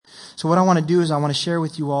So what I want to do is I want to share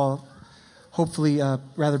with you all, hopefully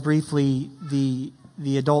rather briefly,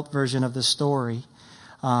 the adult version of the story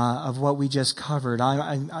of what we just covered.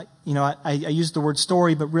 I use the word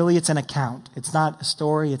story, but really it's an account. It's not a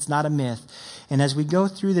story. It's not a myth. And as we go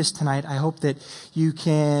through this tonight, I hope that you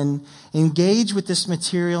can engage with this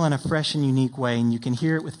material in a fresh and unique way, and you can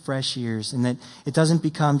hear it with fresh ears, and that it doesn't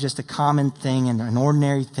become just a common thing and an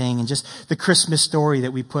ordinary thing and just the Christmas story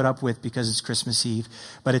that we put up with because it's Christmas Eve,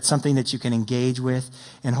 but it's something that you can engage with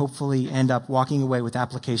and hopefully end up walking away with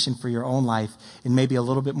application for your own life and maybe a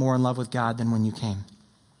little bit more in love with God than when you came.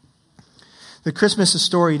 The Christmas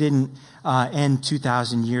story didn't end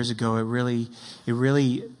 2,000 years ago. It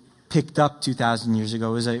really picked up 2,000 years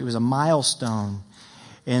ago. It was a milestone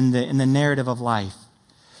in the narrative of life.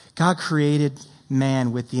 God created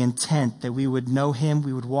man with the intent that we would know him,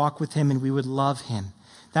 we would walk with him, and we would love him.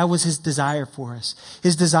 That was his desire for us.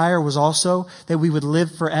 His desire was also that we would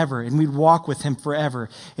live forever and we'd walk with him forever.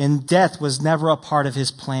 And death was never a part of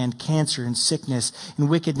his plan. Cancer and sickness and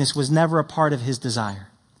wickedness was never a part of his desire.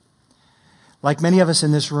 Like many of us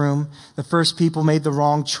in this room, the first people made the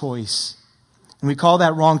wrong choice. And we call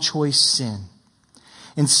that wrong choice sin.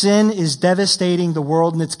 And sin is devastating the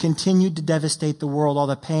world, and it's continued to devastate the world. All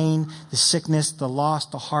the pain, the sickness, the loss,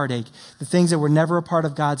 the heartache, the things that were never a part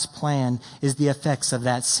of God's plan is the effects of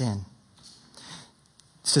that sin.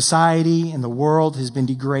 Society and the world has been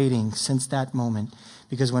degrading since that moment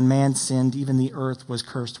because when man sinned, even the earth was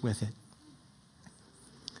cursed with it.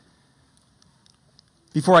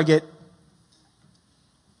 Before I go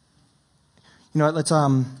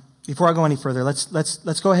any further,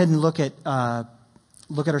 let's go ahead and look at our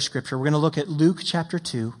scripture. We're going to look at Luke chapter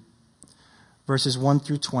 2, verses 1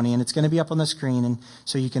 through 20, and it's going to be up on the screen, and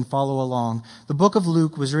so you can follow along. The book of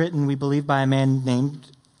Luke was written, we believe, by a man named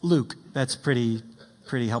Luke. That's pretty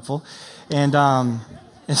helpful. And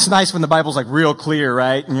it's nice when the Bible's like real clear,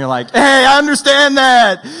 right? And you're like, hey, I understand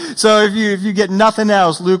that. So if you get nothing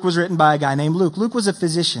else, Luke was written by a guy named Luke. Luke was a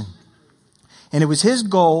physician. And it was his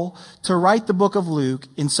goal to write the book of Luke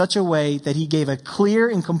in such a way that he gave a clear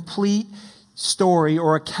and complete story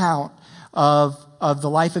or account of the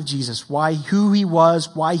life of Jesus, who he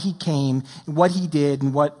was, why he came, what he did,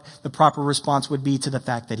 and what the proper response would be to the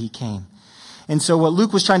fact that he came. And so what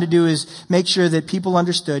Luke was trying to do is make sure that people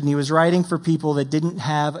understood, and he was writing for people that didn't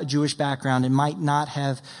have a Jewish background and might not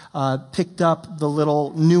have picked up the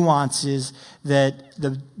little nuances that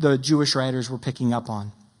the Jewish writers were picking up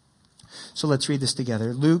on. So let's read this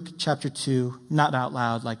together. Luke chapter 2, not out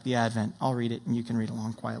loud like the Advent. I'll read it and you can read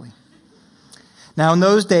along quietly. Now in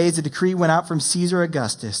those days a decree went out from Caesar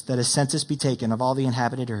Augustus that a census be taken of all the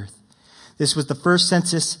inhabited earth. This was the first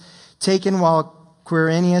census taken while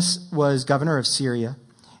Quirinius was governor of Syria,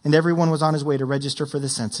 and everyone was on his way to register for the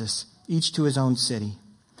census, each to his own city.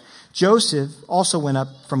 Joseph also went up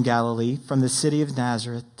from Galilee, from the city of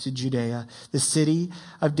Nazareth to Judea, the city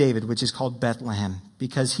of David, which is called Bethlehem,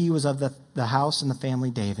 because he was of the house and the family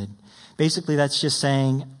David. Basically, that's just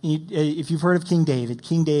saying, if you've heard of King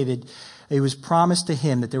David, it was promised to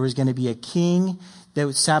him that there was going to be a king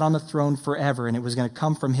that sat on the throne forever, and it was going to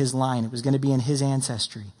come from his line. It was going to be in his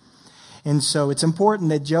ancestry. And so it's important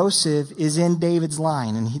that Joseph is in David's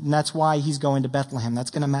line, and that's why he's going to Bethlehem.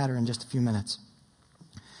 That's going to matter in just a few minutes.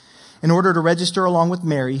 In order to register along with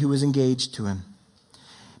Mary, who was engaged to him.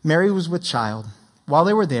 Mary was with child. While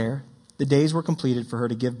they were there, the days were completed for her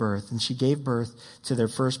to give birth, and she gave birth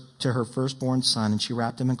to her firstborn son, and she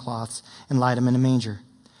wrapped him in cloths and laid him in a manger,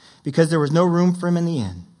 because there was no room for him in the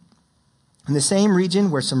inn. In the same region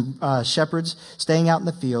were some shepherds staying out in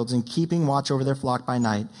the fields and keeping watch over their flock by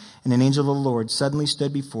night, and an angel of the Lord suddenly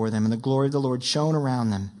stood before them, and the glory of the Lord shone around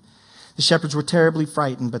them. The shepherds were terribly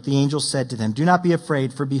frightened, but the angel said to them, "Do not be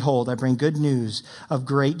afraid, for behold, I bring good news of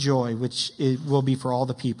great joy, which it will be for all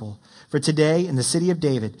the people. For today, in the city of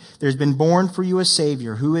David, there has been born for you a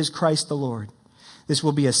Savior, who is Christ the Lord. This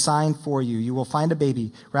will be a sign for you. You will find a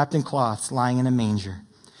baby wrapped in cloths, lying in a manger."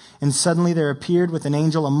 And suddenly there appeared with an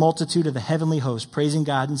angel a multitude of the heavenly host, praising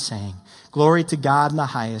God and saying, "Glory to God in the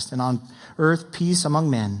highest, and on earth peace among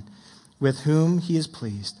men, with whom he is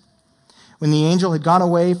pleased." When the angel had gone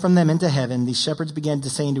away from them into heaven, these shepherds began to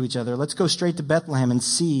say to each other, "Let's go straight to Bethlehem and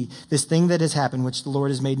see this thing that has happened, which the Lord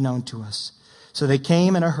has made known to us." So they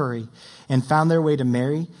came in a hurry and found their way to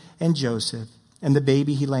Mary and Joseph and the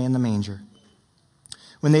baby he lay in the manger.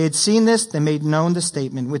 When they had seen this, they made known the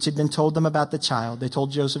statement which had been told them about the child. They told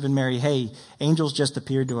Joseph and Mary, "Hey, angels just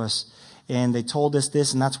appeared to us, and they told us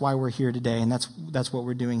this, and that's why we're here today, and that's what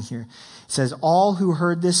we're doing here." It says, all who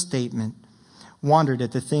heard this statement wondered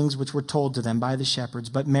at the things which were told to them by the shepherds,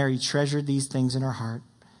 but Mary treasured these things in her heart.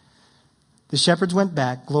 The shepherds went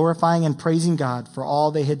back, glorifying and praising God for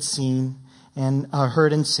all they had seen and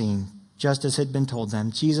heard and seen, just as had been told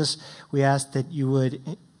them. Jesus, we ask that you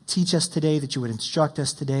would teach us today, that you would instruct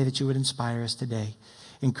us today, that you would inspire us today,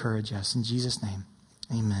 encourage us. In Jesus' name,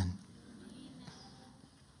 amen.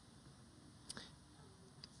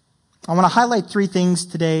 I want to highlight three things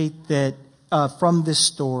today that from this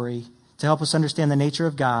story to help us understand the nature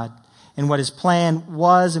of God and what his plan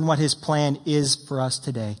was and what his plan is for us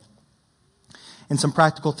today. And some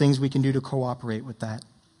practical things we can do to cooperate with that.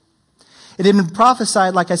 It had been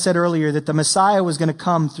prophesied, like I said earlier, that the Messiah was going to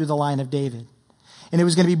come through the line of David. And it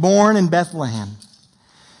was going to be born in Bethlehem.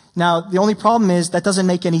 Now, the only problem is that doesn't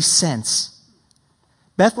make any sense.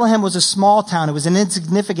 Bethlehem was a small town. It was an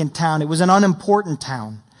insignificant town. It was an unimportant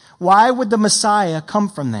town. Why would the Messiah come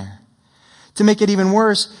from there? To make it even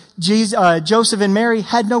worse, Joseph and Mary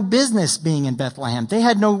had no business being in Bethlehem. They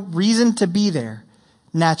had no reason to be there,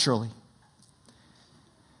 naturally.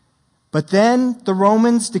 But then the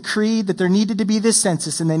Romans decreed that there needed to be this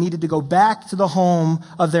census and they needed to go back to the home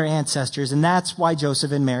of their ancestors. And that's why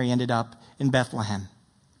Joseph and Mary ended up in Bethlehem.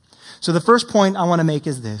 So the first point I want to make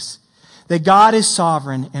is this, that God is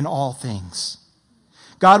sovereign in all things.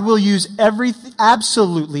 God will use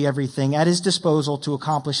absolutely everything at his disposal to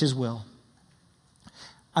accomplish his will.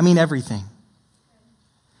 I mean everything.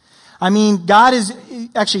 I mean, God is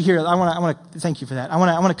actually here. I want to thank you for that. I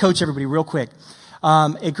want to coach everybody real quick.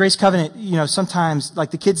 At Grace Covenant, sometimes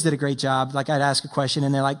like the kids did a great job. Like I'd ask a question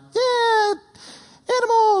and they're like, yeah,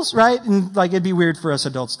 animals, right? And like it'd be weird for us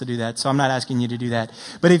adults to do that. So I'm not asking you to do that.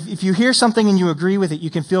 But if you hear something and you agree with it,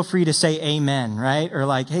 you can feel free to say amen, right? Or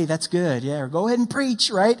like, hey, that's good. Yeah. Or go ahead and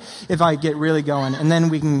preach, right? If I get really going, and then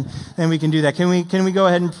we can do that. Can we go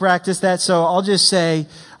ahead and practice that? So I'll just say,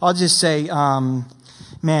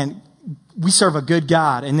 man, we serve a good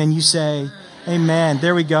God. And then you say, amen.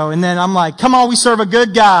 There we go. And then I'm like, come on, we serve a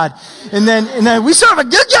good God. And then we serve a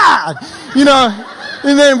good God.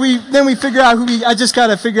 And then we figure out I just got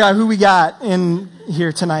to figure out who we got in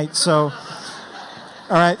here tonight. So,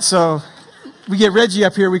 all right. So we get Reggie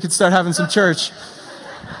up here. We could start having some church.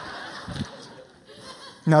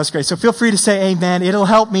 No, it's great. So feel free to say amen. It'll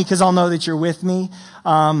help me because I'll know that you're with me.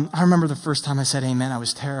 I remember the first time I said amen, I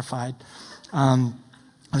was terrified. I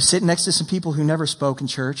was sitting next to some people who never spoke in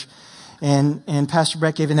church. And Pastor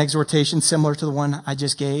Brett gave an exhortation similar to the one I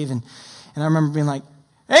just gave. And I remember being like,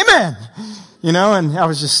 amen! And I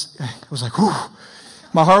was like, whew.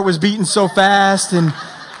 My heart was beating so fast. And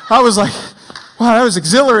I was like, wow, that was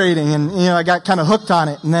exhilarating. And, I got kind of hooked on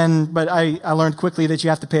it. But I learned quickly that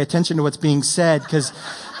you have to pay attention to what's being said.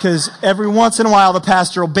 Cause every once in a while the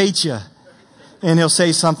pastor will bait you. And he'll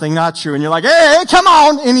say something not true. And you're like, hey, come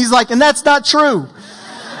on! And he's like, and that's not true.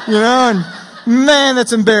 And man,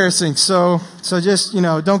 that's embarrassing. So just,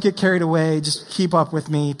 don't get carried away. Just keep up with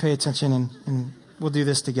me. Pay attention and we'll do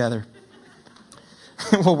this together.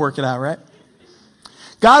 We'll work it out, right?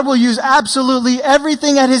 God will use absolutely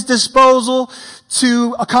everything at his disposal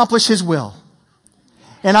to accomplish his will.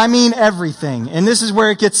 And I mean everything. And this is where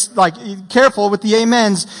it gets careful with the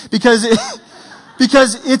amens because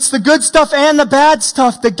it's the good stuff and the bad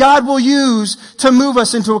stuff that God will use to move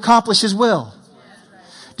us and to accomplish his will.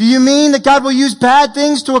 Do you mean that God will use bad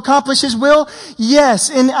things to accomplish his will? Yes.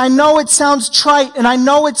 And I know it sounds trite and I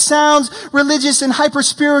know it sounds religious and hyper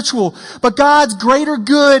spiritual, but God's greater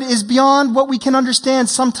good is beyond what we can understand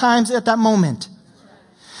sometimes at that moment.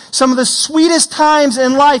 Some of the sweetest times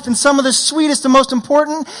in life and some of the sweetest and most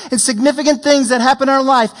important and significant things that happen in our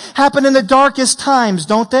life happen in the darkest times,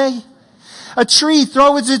 don't they? A tree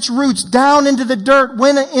throws its roots down into the dirt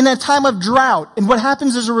when in a time of drought. And what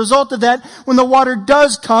happens as a result of that, when the water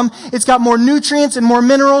does come, it's got more nutrients and more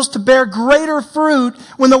minerals to bear greater fruit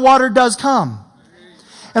when the water does come.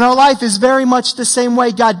 And our life is very much the same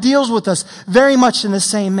way. God deals with us very much in the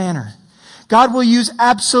same manner. God will use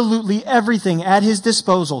absolutely everything at his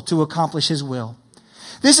disposal to accomplish his will.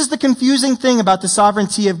 This is the confusing thing about the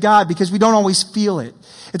sovereignty of God because we don't always feel it.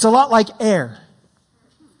 It's a lot like air.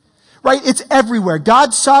 Right? It's everywhere.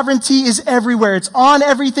 God's sovereignty is everywhere. It's on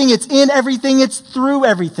everything. It's in everything. It's through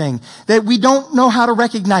everything. That we don't know how to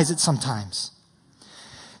recognize it sometimes.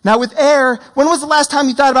 Now with air, when was the last time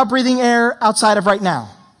you thought about breathing air outside of right now?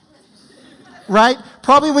 Right?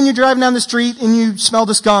 Probably when you're driving down the street and you smell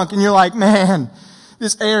the skunk and you're like, man,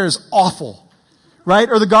 this air is awful. Right?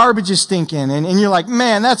 Or the garbage is stinking and you're like,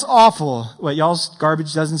 man, that's awful. What, y'all's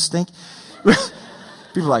garbage doesn't stink?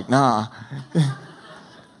 People are like, nah.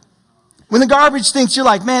 When the garbage stinks, you're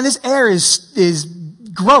like, man, this air is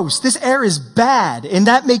gross. This air is bad. And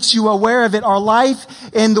that makes you aware of it. Our life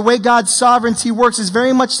and the way God's sovereignty works is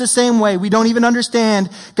very much the same way. We don't even understand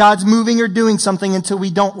God's moving or doing something until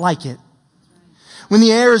we don't like it. When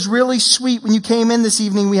the air is really sweet, when you came in this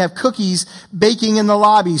evening, we have cookies baking in the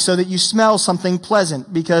lobby so that you smell something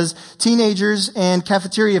pleasant, because teenagers and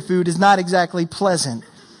cafeteria food is not exactly pleasant,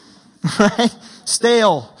 right?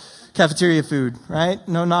 Stale cafeteria food, right?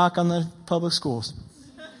 No knock on the public schools.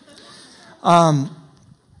 But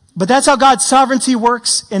that's how God's sovereignty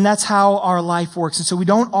works, and that's how our life works. And so we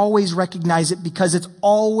don't always recognize it because it's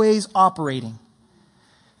always operating.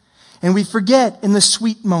 And we forget in the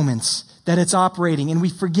sweet moments that it's operating, and we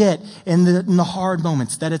forget in the hard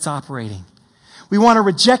moments that it's operating. We want to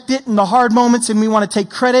reject it in the hard moments, and we want to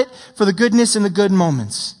take credit for the goodness in the good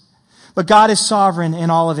moments. But God is sovereign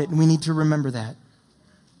in all of it, and we need to remember that.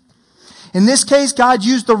 In this case, God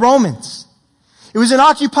used the Romans. It was an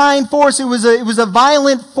occupying force. It was a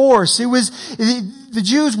violent force. The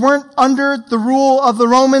Jews weren't under the rule of the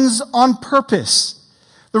Romans on purpose.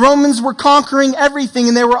 The Romans were conquering everything,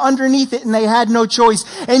 and they were underneath it, and they had no choice.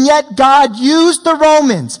 And yet God used the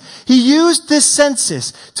Romans. He used this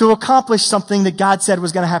census to accomplish something that God said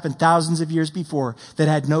was going to happen thousands of years before that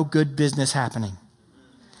had no good business happening.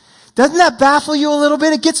 Doesn't that baffle you a little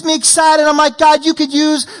bit? It gets me excited. I'm like, God, you could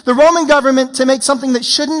use the Roman government to make something that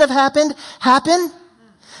shouldn't have happened happen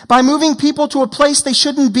by moving people to a place they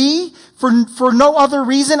shouldn't be for no other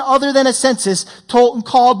reason other than a census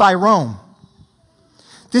called by Rome.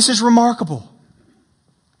 This is remarkable.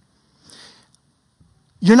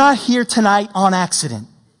 You're not here tonight on accident.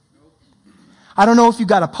 I don't know if you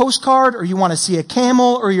got a postcard or you want to see a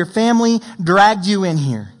camel or your family dragged you in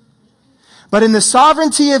here. But in the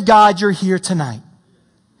sovereignty of God, you're here tonight.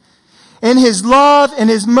 In His love and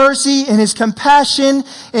His mercy and His compassion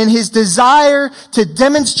and His desire to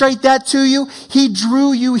demonstrate that to you, He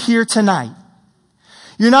drew you here tonight.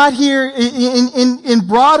 You're not here in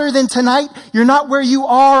broader than tonight. You're not where you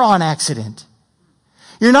are on accident.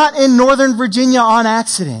 You're not in Northern Virginia on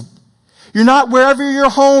accident. You're not wherever your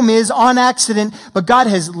home is on accident, but God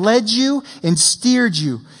has led you and steered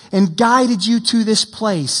you and guided you to this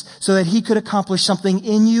place so that He could accomplish something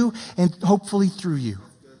in you and hopefully through you.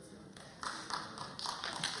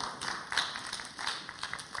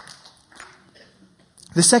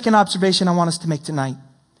 The second observation I want us to make tonight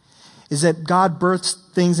is that God births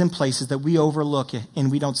things in places that we overlook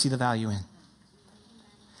and we don't see the value in.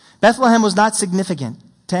 Bethlehem was not significant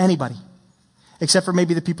to anybody, except for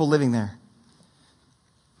maybe the people living there.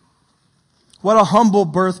 What a humble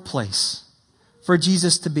birthplace for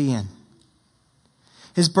Jesus to be in.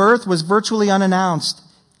 His birth was virtually unannounced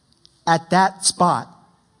at that spot,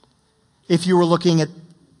 if you were looking at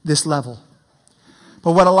this level.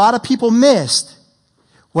 But what a lot of people missed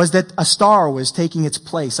was that a star was taking its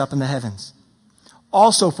place up in the heavens,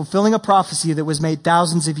 also fulfilling a prophecy that was made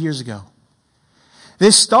thousands of years ago.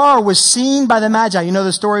 This star was seen by the Magi. You know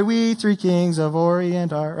the story, we three kings of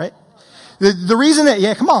Orient are, right? The reason that,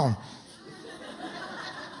 yeah, come on.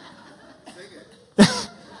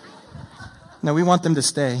 No, we want them to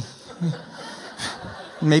stay.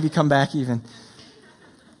 Maybe come back even.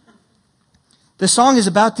 The song is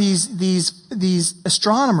about these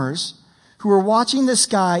astronomers who were watching the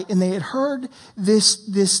sky, and they had heard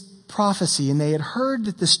this prophecy, and they had heard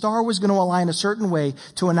that the star was going to align a certain way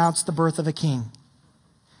to announce the birth of a king.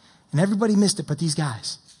 And everybody missed it but these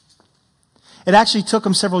guys. It actually took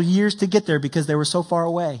them several years to get there because they were so far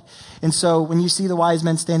away. And so when you see the wise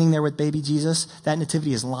men standing there with baby Jesus, that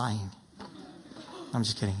nativity is lying. I'm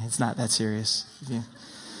just kidding. It's not that serious.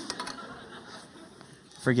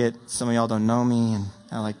 Forget, some of y'all don't know me, and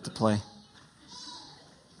I like to play.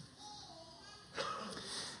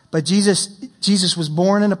 But Jesus was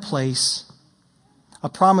born in a place, a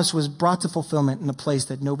promise was brought to fulfillment in a place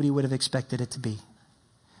that nobody would have expected it to be.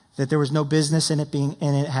 That there was no business in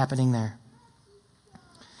it happening there.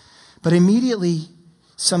 But immediately,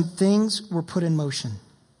 some things were put in motion.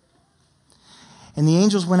 And the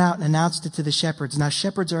angels went out and announced it to the shepherds. Now,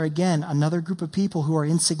 shepherds are, again, another group of people who are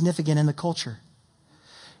insignificant in the culture.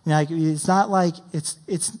 Now, it's not like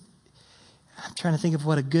I'm trying to think of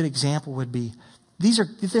what a good example would be.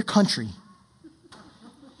 They're country.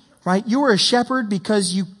 Right? You were a shepherd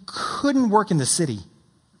because you couldn't work in the city.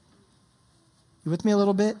 You with me a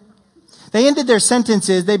little bit? They ended their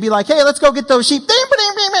sentences. They'd be like, hey, let's go get those sheep.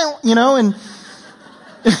 You know, and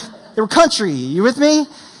they were country. You with me?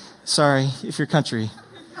 Sorry if you're country.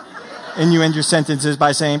 And you end your sentences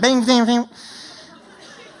by saying, bang, bang, bang.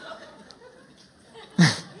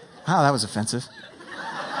 Wow, that was offensive.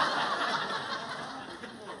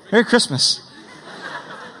 Merry Christmas.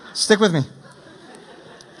 Stick with me.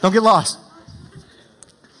 Don't get lost.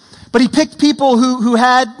 But he picked people who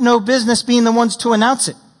had no business being the ones to announce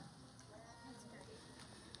it.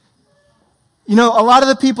 You know, a lot of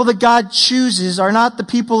the people that God chooses are not the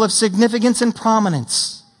people of significance and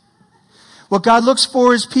prominence. What God looks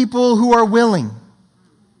for is people who are willing.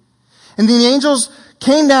 And the angels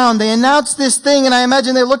came down, they announced this thing, and I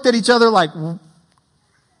imagine they looked at each other like,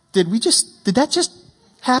 did that just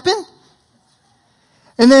happen?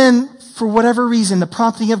 And then, for whatever reason, the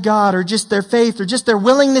prompting of God, or just their faith, or just their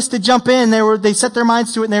willingness to jump in, they set their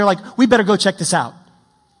minds to it, and they were like, we better go check this out.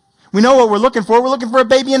 We know what we're looking for. We're looking for a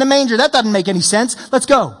baby in a manger. That doesn't make any sense. Let's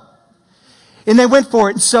go. And they went for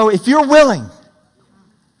it. And so if you're willing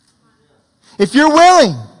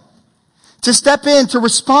to step in, to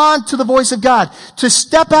respond to the voice of God, to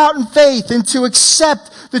step out in faith and to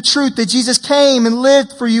accept the truth that Jesus came and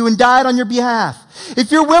lived for you and died on your behalf. If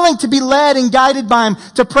you're willing to be led and guided by Him,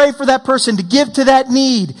 to pray for that person, to give to that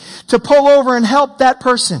need, to pull over and help that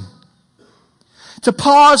person, to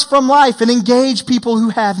pause from life and engage people who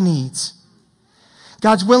have needs.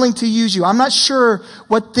 God's willing to use you. I'm not sure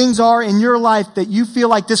what things are in your life that you feel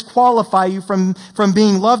like disqualify you from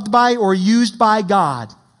being loved by or used by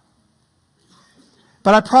God.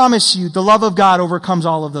 But I promise you, the love of God overcomes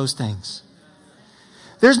all of those things.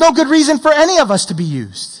 There's no good reason for any of us to be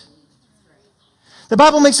used. The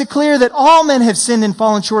Bible makes it clear that all men have sinned and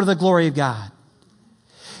fallen short of the glory of God.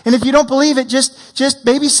 And if you don't believe it, just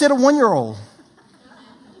babysit a 1-year-old.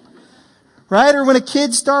 Right? Or when a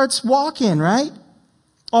kid starts walking, right?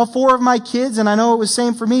 All 4 of my kids, and I know it was the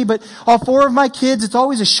same for me, but all 4 of my kids, it's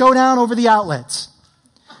always a showdown over the outlets.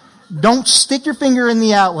 Don't stick your finger in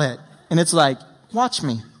the outlet. And it's like, watch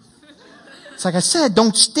me. It's like I said,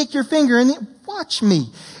 don't stick your finger in the, watch me.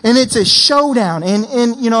 And it's a showdown.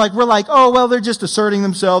 And you know, like we're like, oh, well, they're just asserting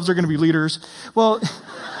themselves. They're going to be leaders. Well,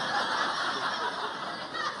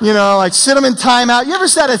 you know, like sit them in timeout. You ever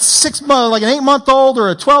set a 6-month, like an 8-month-old or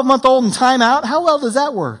a 12-month-old in timeout? How well does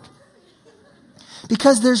that work?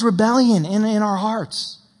 Because there's rebellion in our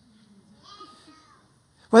hearts.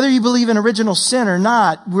 Whether you believe in original sin or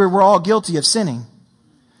not, we're all guilty of sinning.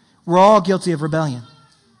 We're all guilty of rebellion.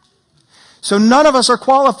 So none of us are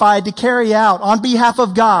qualified to carry out on behalf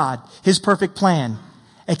of God His perfect plan,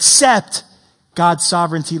 except God's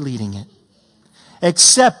sovereignty leading it,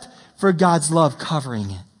 except for God's love covering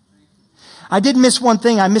it. I did miss one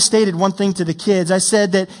thing. I misstated one thing to the kids. I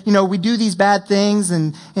said that, you know, we do these bad things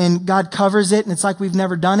and God covers it and it's like we've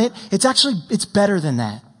never done it. It's better than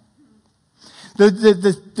that.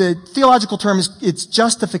 The theological term is, it's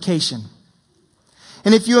justification.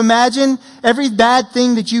 And if you imagine every bad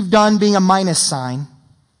thing that you've done being a minus sign,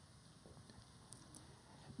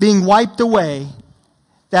 being wiped away,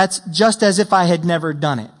 that's just as if I had never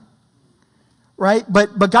done it. Right?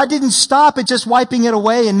 But God didn't stop at just wiping it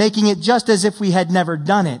away and making it just as if we had never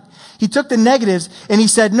done it. He took the negatives and He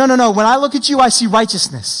said, no. When I look at you, I see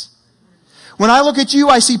righteousness. When I look at you,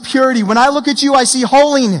 I see purity. When I look at you, I see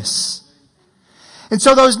holiness. And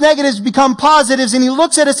so those negatives become positives, and He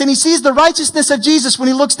looks at us and He sees the righteousness of Jesus when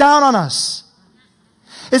He looks down on us.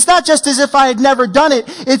 It's not just as if I had never done it.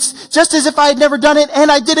 It's just as if I had never done it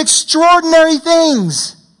and I did extraordinary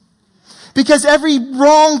things. Because every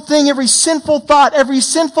wrong thing, every sinful thought, every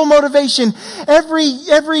sinful motivation,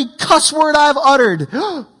 every cuss word I've uttered,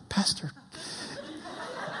 Pastor,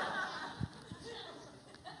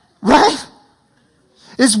 right?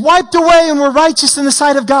 Is wiped away and we're righteous in the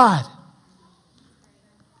sight of God.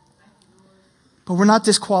 But we're not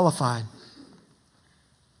disqualified.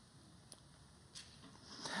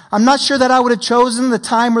 I'm not sure that I would have chosen the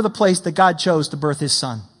time or the place that God chose to birth His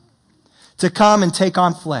Son, to come and take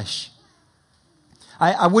on flesh.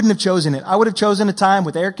 I wouldn't have chosen it. I would have chosen a time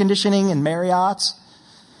with air conditioning and Marriott's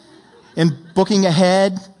and booking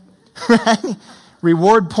ahead, right?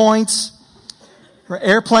 Reward points,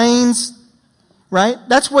 airplanes, right?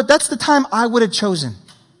 That's the time I would have chosen.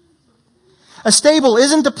 A stable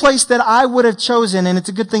isn't the place that I would have chosen, and it's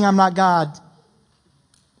a good thing I'm not God.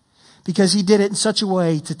 Because He did it in such a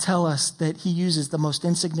way to tell us that He uses the most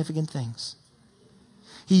insignificant things.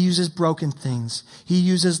 He uses broken things. He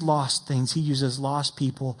uses lost things. He uses lost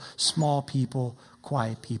people, small people,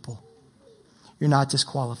 quiet people. You're not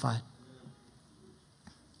disqualified.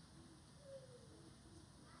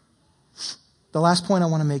 The last point I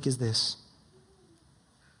want to make is this.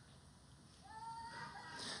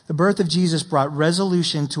 The birth of Jesus brought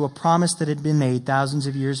resolution to a promise that had been made thousands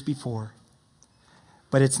of years before.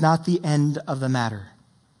 But it's not the end of the matter.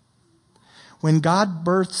 When God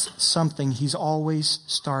births something, He's always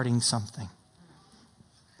starting something.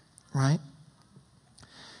 Right?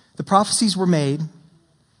 The prophecies were made,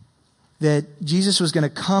 that Jesus was going to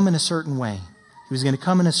come in a certain way. He was going to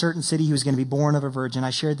come in a certain city. He was going to be born of a virgin. I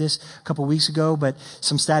shared this a couple weeks ago, but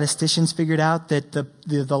some statisticians figured out that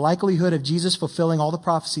the likelihood of Jesus fulfilling all the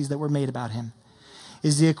prophecies that were made about him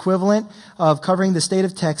is the equivalent of covering the state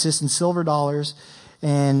of Texas in silver dollars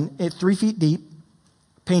and 3 feet deep,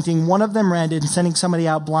 painting one of them red and sending somebody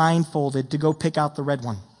out blindfolded to go pick out the red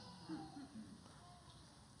one.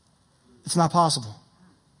 It's not possible.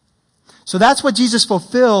 So that's what Jesus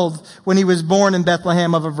fulfilled when he was born in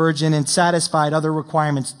Bethlehem of a virgin and satisfied other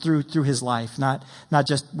requirements through his life, not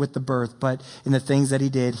just with the birth, but in the things that he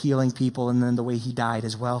did, healing people, and then the way he died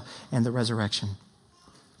as well, and the resurrection.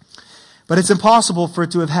 But it's impossible for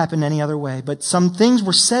it to have happened any other way. But some things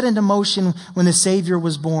were set into motion when the Savior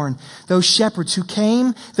was born. Those shepherds who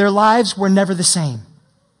came, their lives were never the same.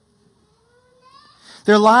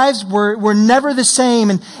 Their lives were never the same.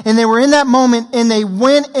 And they were in that moment, and they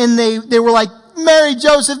went and they were like, Mary,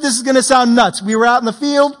 Joseph, this is going to sound nuts. We were out in the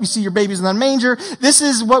field. We see your babies in the manger. This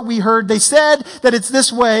is what we heard. They said that it's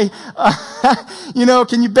this way.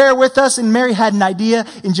 Can you bear with us? And Mary had an idea,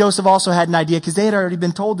 and Joseph also had an idea, because they had already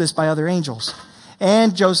been told this by other angels.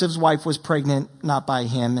 And Joseph's wife was pregnant, not by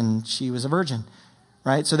him, and she was a virgin.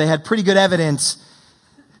 Right? So they had pretty good evidence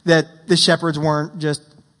that the shepherds weren't just,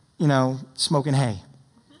 smoking hay.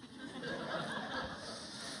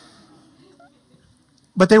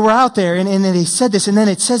 But they were out there, and they said this, and then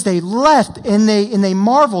it says they left, and they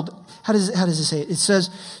marveled. How does it say it? It says,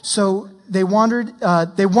 so they wondered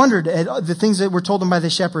at the things that were told them by the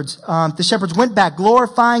shepherds. The shepherds went back,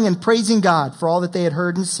 glorifying and praising God for all that they had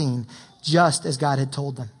heard and seen, just as God had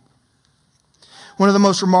told them. One of the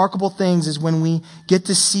most remarkable things is when we get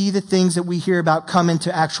to see the things that we hear about come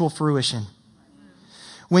into actual fruition.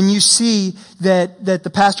 When you see that the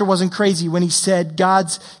pastor wasn't crazy when he said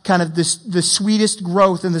God's kind of the sweetest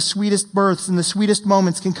growth and the sweetest births and the sweetest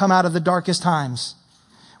moments can come out of the darkest times.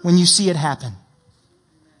 When you see it happen.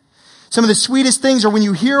 Some of the sweetest things are when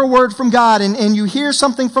you hear a word from God and you hear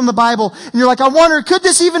something from the Bible and you're like, I wonder, could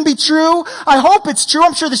this even be true? I hope it's true.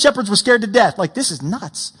 I'm sure the shepherds were scared to death. Like, this is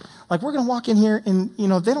nuts. Like, we're going to walk in here and,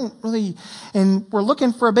 they don't really, and we're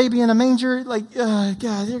looking for a baby in a manger. Like, God,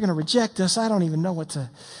 they're going to reject us. I don't even know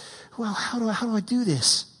how do I do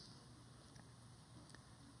this?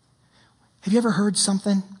 Have you ever heard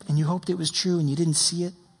something and you hoped it was true and you didn't see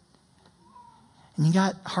it? And you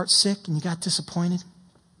got heartsick and you got disappointed?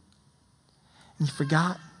 And you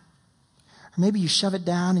forgot? Or maybe you shove it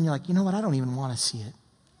down and you're like, you know what? I don't even want to see it.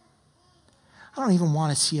 I don't even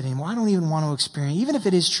want to see it anymore. I don't even want to experience it. Even if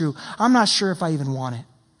it is true, I'm not sure if I even want it.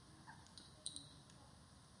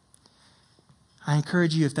 I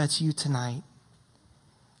encourage you, if that's you tonight,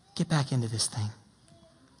 get back into this thing.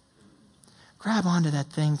 Grab onto that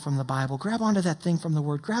thing from the Bible. Grab onto that thing from the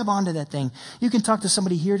Word. Grab onto that thing. You can talk to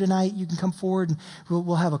somebody here tonight. You can come forward and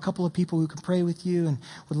we'll have a couple of people who can pray with you and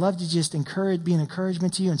would love to just be an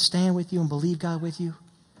encouragement to you and stand with you and believe God with you.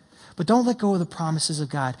 But don't let go of the promises of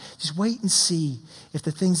God. Just wait and see if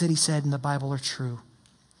the things that he said in the Bible are true.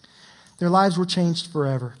 Their lives were changed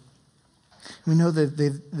forever. We know that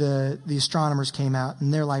the astronomers came out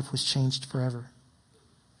and their life was changed forever.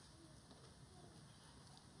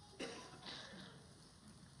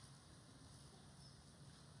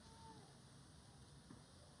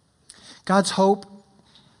 God's hope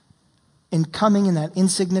in coming in that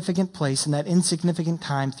insignificant place, in that insignificant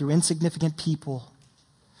time, through insignificant people,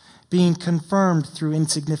 being confirmed through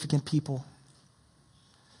insignificant people.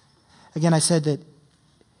 Again, I said that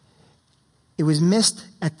it was missed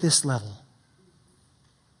at this level.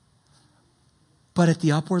 But at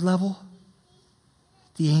the upward level,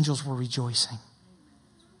 the angels were rejoicing.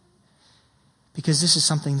 Because this is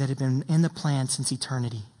something that had been in the plan since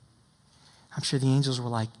eternity. I'm sure the angels were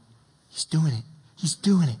like, he's doing it. He's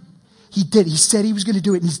doing it. He did it. He said he was going to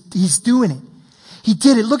do it, and he's doing it. He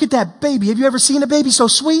did it. Look at that baby. Have you ever seen a baby so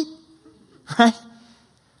sweet? Right?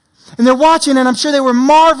 And they're watching, and I'm sure they were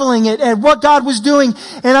marveling at what God was doing.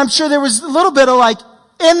 And I'm sure there was a little bit of like,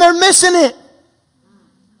 and they're missing it.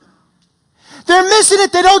 They're missing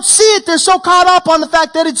it. They don't see it. They're so caught up on the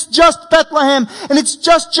fact that it's just Bethlehem, and it's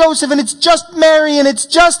just Joseph, and it's just Mary, and it's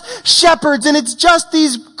just shepherds, and it's just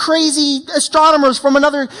these crazy astronomers from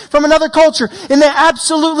another culture. And they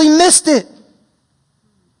absolutely missed it.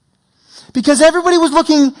 Because everybody was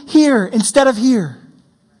looking here instead of here.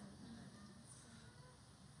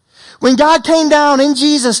 When God came down in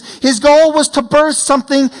Jesus, his goal was to birth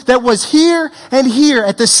something that was here and here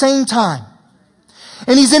at the same time.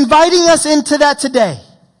 And he's inviting us into that today.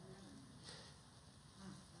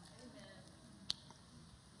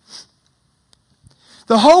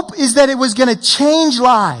 The hope is that it was going to change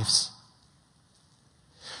lives.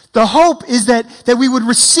 The hope is that we would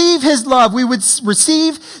receive His love. We would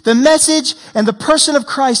receive the message and the person of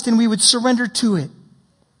Christ, and we would surrender to it.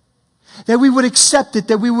 That we would accept it,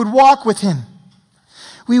 that we would walk with Him.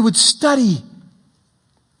 We would study.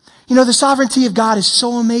 You know, the sovereignty of God is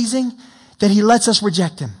so amazing that He lets us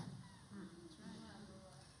reject Him.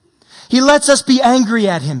 He lets us be angry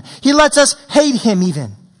at Him. He lets us hate Him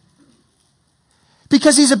even.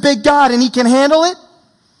 Because He's a big God and He can handle it.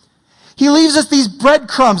 He leaves us these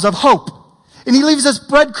breadcrumbs of hope. And He leaves us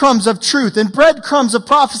breadcrumbs of truth and breadcrumbs of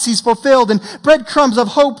prophecies fulfilled and breadcrumbs of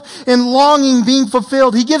hope and longing being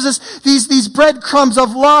fulfilled. He gives us these breadcrumbs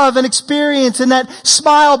of love and experience and that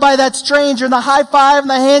smile by that stranger and the high five and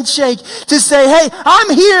the handshake to say, hey,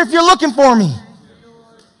 I'm here if you're looking for me.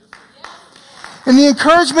 And the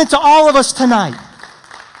encouragement to all of us tonight,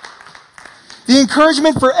 the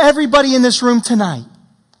encouragement for everybody in this room tonight,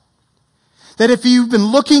 that if you've been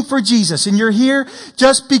looking for Jesus and you're here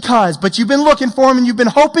just because, but you've been looking for Him and you've been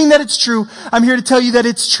hoping that it's true, I'm here to tell you that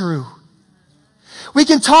it's true. We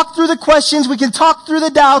can talk through the questions, we can talk through the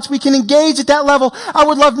doubts, we can engage at that level. I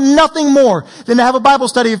would love nothing more than to have a Bible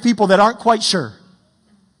study of people that aren't quite sure.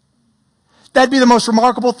 That'd be the most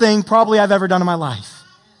remarkable thing probably I've ever done in my life.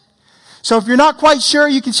 So if you're not quite sure,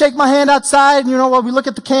 you can shake my hand outside. And you know what? We look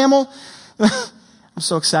at the camel. I'm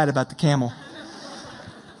so excited about the camel.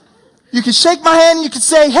 You can shake my hand and you can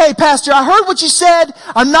say, hey, Pastor, I heard what you said.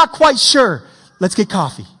 I'm not quite sure. Let's get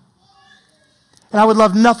coffee. And I would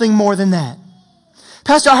love nothing more than that.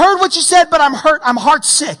 Pastor, I heard what you said, but I'm hurt. I'm heart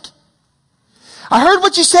sick. I heard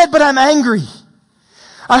what you said, but I'm angry.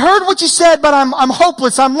 I heard what you said, but I'm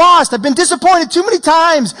hopeless. I'm lost. I've been disappointed too many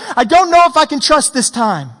times. I don't know if I can trust this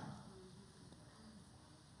time.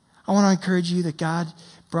 I want to encourage you that God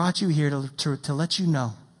brought you here to let you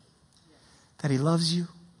know that He loves you.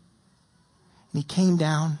 And He came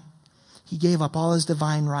down. He gave up all His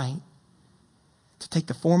divine right to take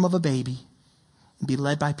the form of a baby and be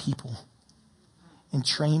led by people and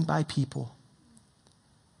trained by people.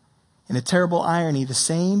 And a terrible irony, the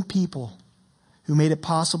same people who made it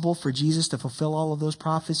possible for Jesus to fulfill all of those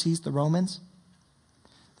prophecies, the Romans,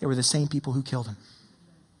 they were the same people who killed Him.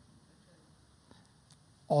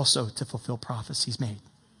 Also to fulfill prophecies made.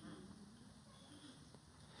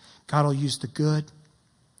 God will use the good.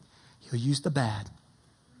 He'll use the bad.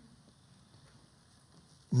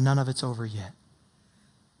 None of it's over yet.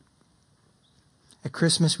 At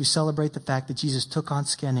Christmas, we celebrate the fact that Jesus took on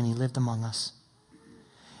skin and He lived among us.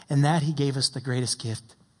 And that He gave us the greatest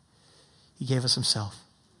gift. He gave us Himself.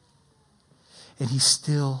 And He's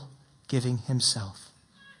still giving Himself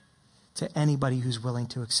to anybody who's willing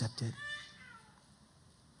to accept it.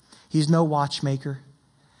 He's no watchmaker.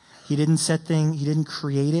 He didn't He didn't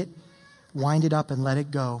create it, wind it up and let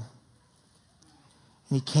it go.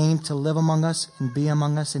 And He came to live among us and be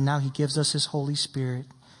among us, and now He gives us His Holy Spirit.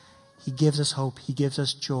 He gives us hope. He gives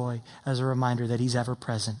us joy as a reminder that He's ever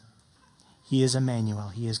present. He is Emmanuel.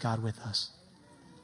 He is God with us.